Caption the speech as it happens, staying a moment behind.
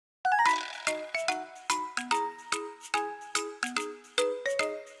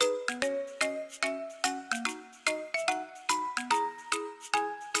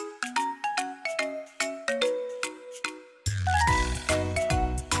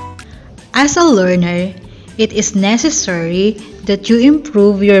As a learner, it is necessary that you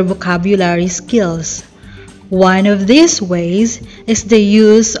improve your vocabulary skills. One of these ways is the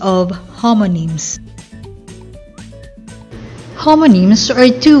use of homonyms. Homonyms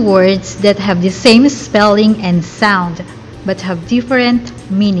are two words that have the same spelling and sound, but have different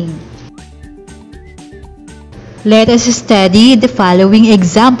meaning. Let us study the following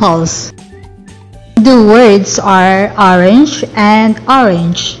examples. The words are orange and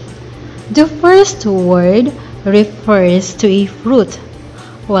orange. The first word refers to a fruit,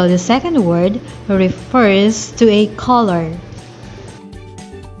 while the second word refers to a color.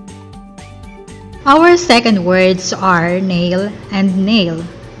 Our second words are nail and nail.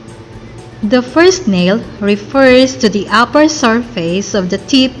 The first nail refers to the upper surface of the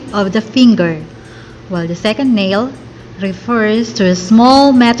tip of the finger, while the second nail refers to a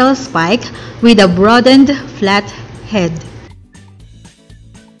small metal spike with a broadened flat head.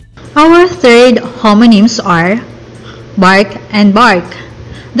 Our third homonyms are bark and bark.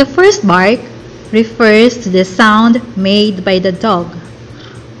 The first bark refers to the sound made by the dog,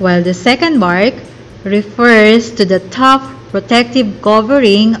 while the second bark refers to the tough protective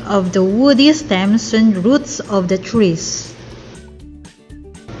covering of the woody stems and roots of the trees.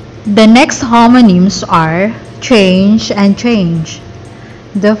 The next homonyms are change and change.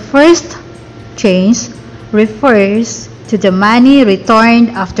 The first change refers to the money returned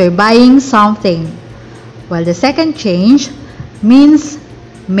after buying something, while the second change means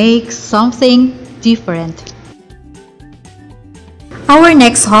make something different. Our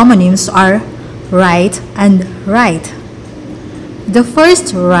next homonyms are right and right. The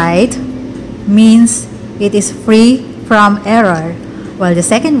first right means it is free from error, while the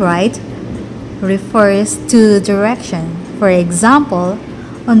second right refers to direction. For example,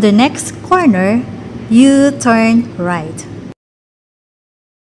 on the next corner, you turn right.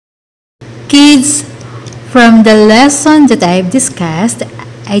 Kids, from the lesson that I've discussed,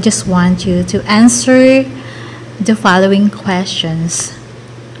 I just want you to answer the following questions.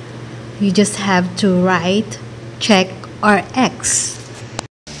 You just have to write, check, or X.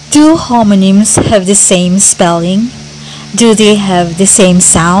 Do homonyms have the same spelling? Do they have the same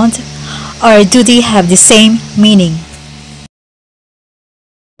sound? Or do they have the same meaning?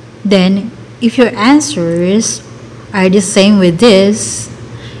 Then, if your answers are the same with this,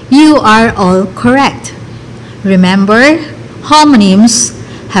 you are all correct. Remember, homonyms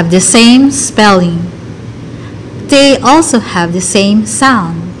have the same spelling. They also have the same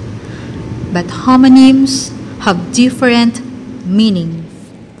sound, but homonyms have different meaning.